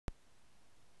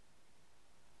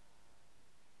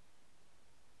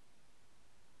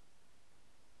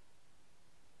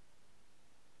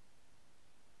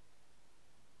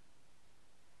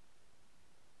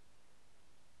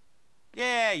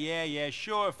Yeah,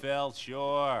 sure, Phil,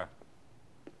 sure.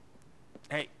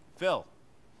 Hey, Phil,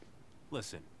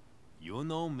 listen, you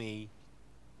know me,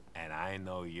 and I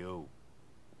know you.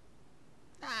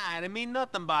 Nah, I didn't mean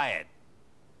nothing by it.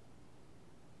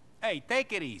 Hey,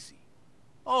 take it easy.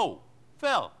 Oh,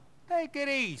 Phil, take it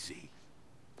easy.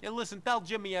 Hey, listen, tell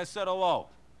Jimmy I said hello.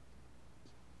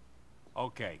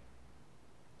 Okay.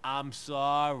 I'm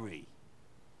sorry.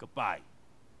 Goodbye.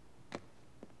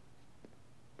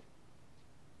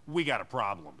 We got a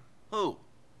problem. Who?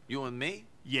 You and me?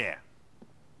 Yeah.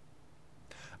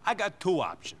 I got two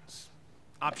options.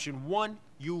 Option one,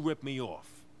 you rip me off.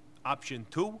 Option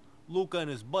two, Luca and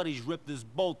his buddies ripped us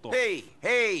both off.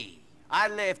 Hey! I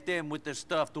left them with the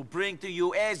stuff to bring to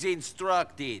you as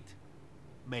instructed.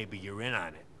 Maybe you're in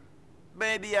on it.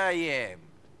 Maybe I am.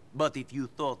 But if you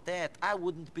thought that, I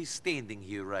wouldn't be standing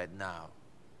here right now.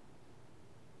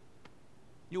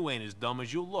 You ain't as dumb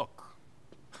as you look.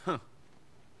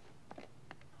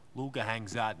 Luca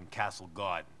hangs out in Castle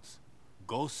Gardens.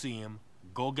 Go see him,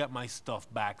 go get my stuff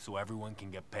back so everyone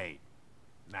can get paid.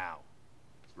 Now.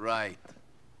 Right.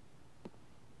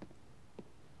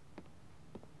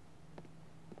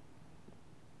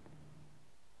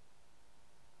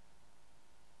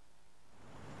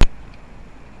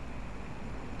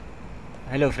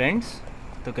 Hello friends,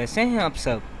 तो कैसे हैं आप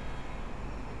सब।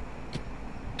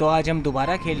 तो आज हम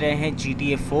दोबारा खेल रहे हैं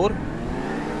GTA 4।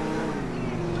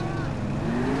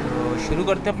 तो शुरू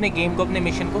करते हैं अपने गेम को, अपने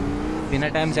मिशन को बिना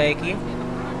टाइम ज़ाया किए।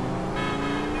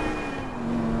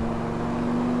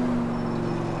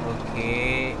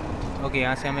 ओके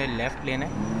यहाँ से हमें लेफ़्ट लेना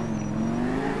है।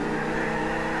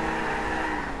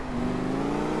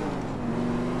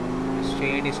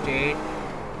 स्ट्रेट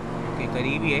ओके,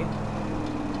 करीब ही है।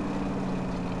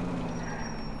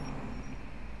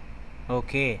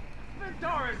 Okay.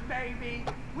 Doors, baby.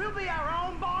 We'll be our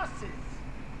own bosses.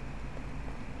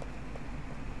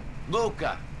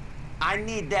 Luca, I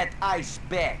need that ice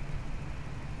back.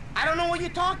 I don't know what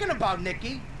you're talking about,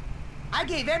 Nicky. I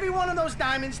gave every one of those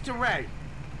diamonds to Ray.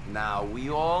 Now, we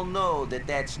all know that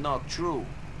that's not true.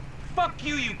 Fuck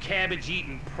you, you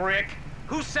cabbage-eating prick.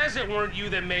 Who says it weren't you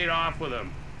that made off with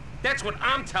him? That's what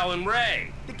I'm telling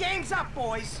Ray. The game's up,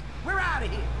 boys. We're out of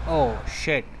here. Oh,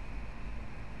 shit.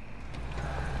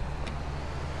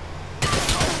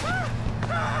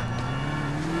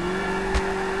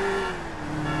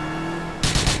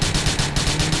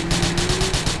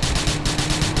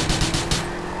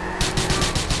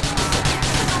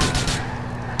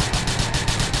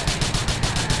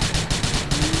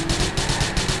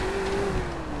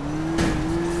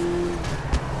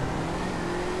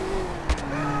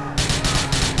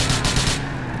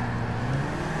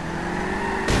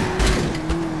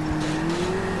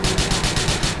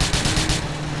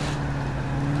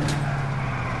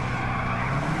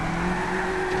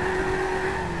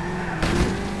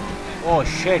 Oh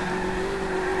shit.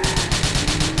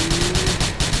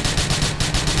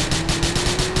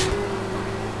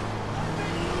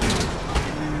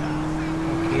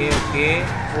 Okay.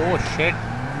 Oh shit.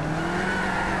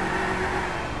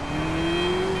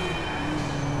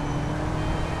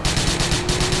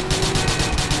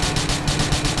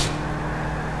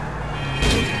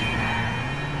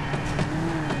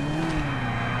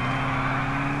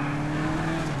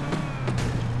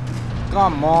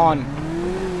 Come on.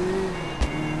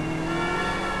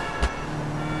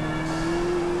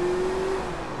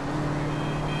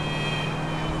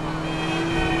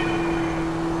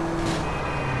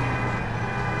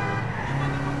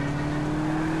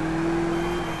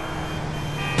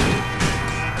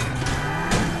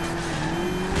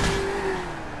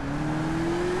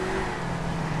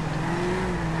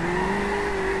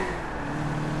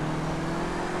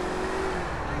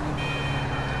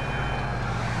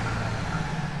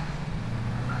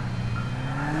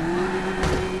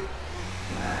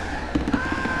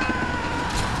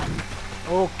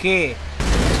 Okay.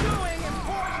 Doing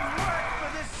important work for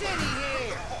the city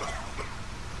here.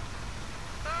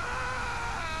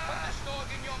 Put this dog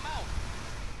in your mouth.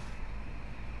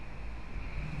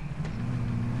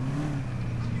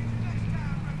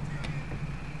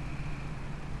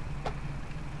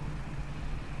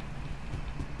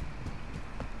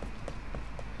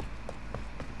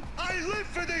 I live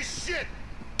for this shit!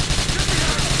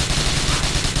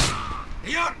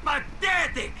 You're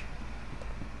pathetic!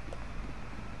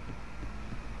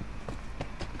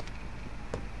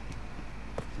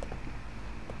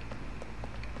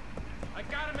 I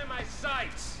got him in my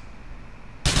sights.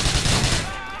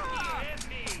 Hit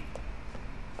me.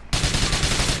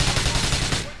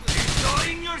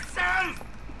 Enjoying yourself?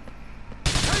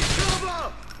 Take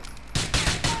cover!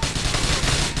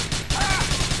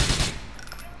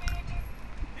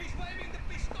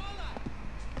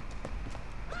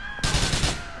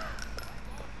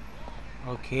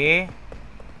 Okay,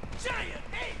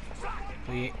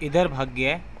 तो ये इधर भाग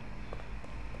गया है।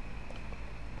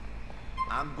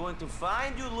 I'm going to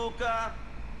find you, Luca.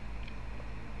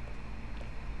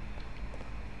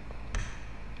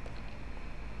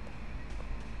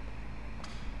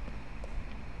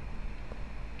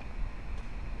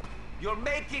 You're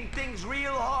making things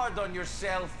real hard on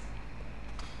yourself.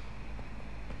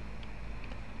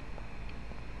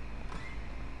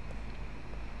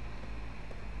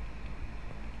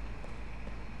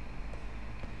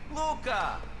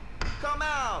 Luca, come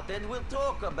out and we'll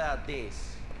talk about this.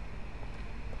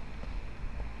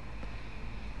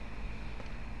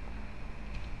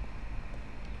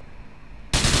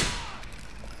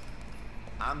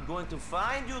 I'm going to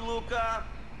find you, Luca.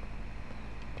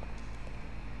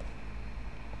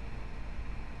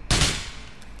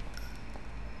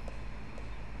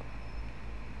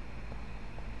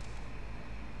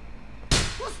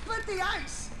 We'll split the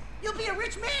ice. You'll be a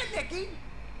rich man, Nicky.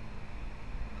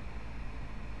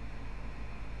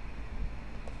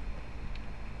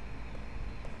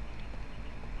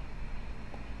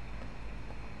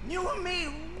 You and me,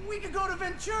 we could go to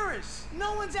Ventura's.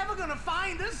 No one's ever gonna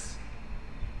find us.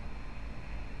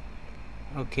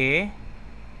 Okay.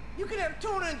 You could have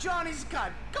tuna and Johnny's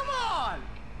cut. Come on!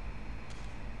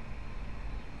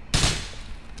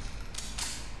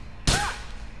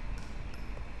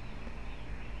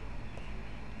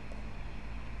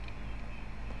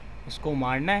 इसको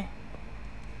मारना है।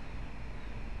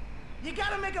 You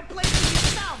gotta make a place for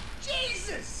yourself.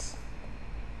 Jesus!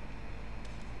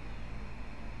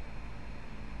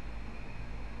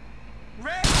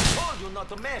 Ray, I told you not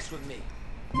to mess with me.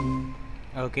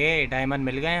 Okay, diamond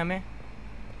मिल गए हमें।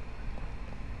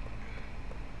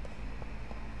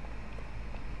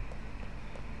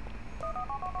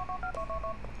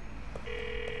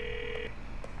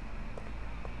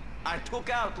 I took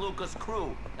out Luca's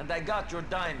crew, and I got your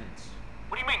diamonds.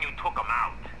 What do you mean you took them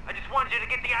out? I just wanted you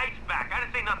to get the ice back. I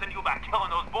didn't say nothing to you about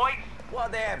killing those boys.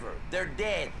 Whatever, they're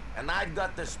dead, and I've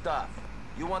got the stuff.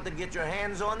 You want to get your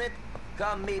hands on it?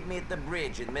 Come meet me at the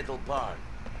bridge in Middle Park.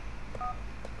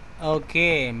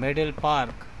 Okay, middle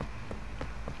park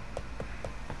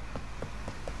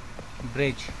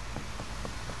bridge.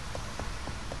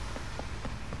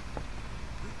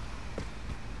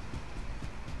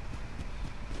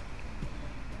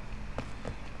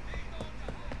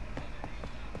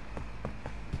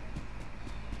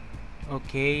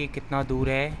 Okay, ये कितना दूर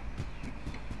है?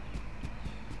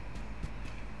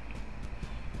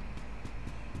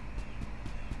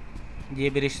 ये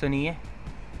bridge तो नहीं है।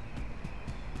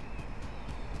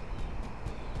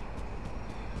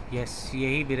 Yes,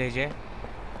 यही bridge है।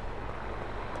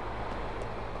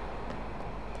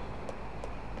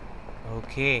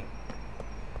 ओके,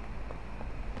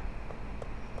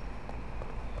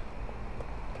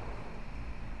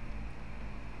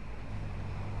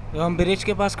 तो हम ब्रिज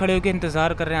के पास खड़े होकर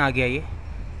इंतज़ार कर रहे हैं। आगे आइए।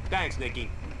 Thanks, Nicky.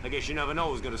 I guess you never know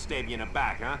who's gonna stab you in the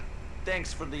back, huh?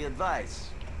 Thanks for the advice.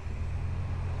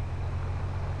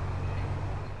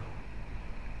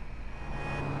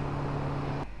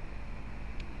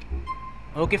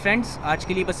 Okay friends, आज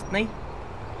के लिए बस इतना ही।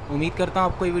 उम्मीद करता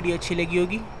हूँ आपको ये वीडियो अच्छी लगी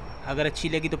होगी। अगर अच्छी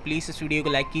लगी तो प्लीज़ इस वीडियो को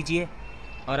लाइक कीजिए,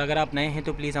 और अगर आप नए हैं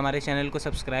तो प्लीज़ हमारे चैनल को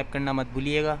सब्सक्राइब करना मत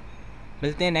भूलिएगा।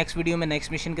 मिलते हैं नेक्स्ट वीडियो में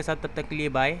नेक्स्ट मिशन के साथ। तब तक के लिए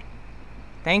bye.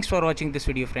 Thanks for watching this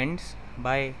video friends.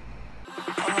 Bye.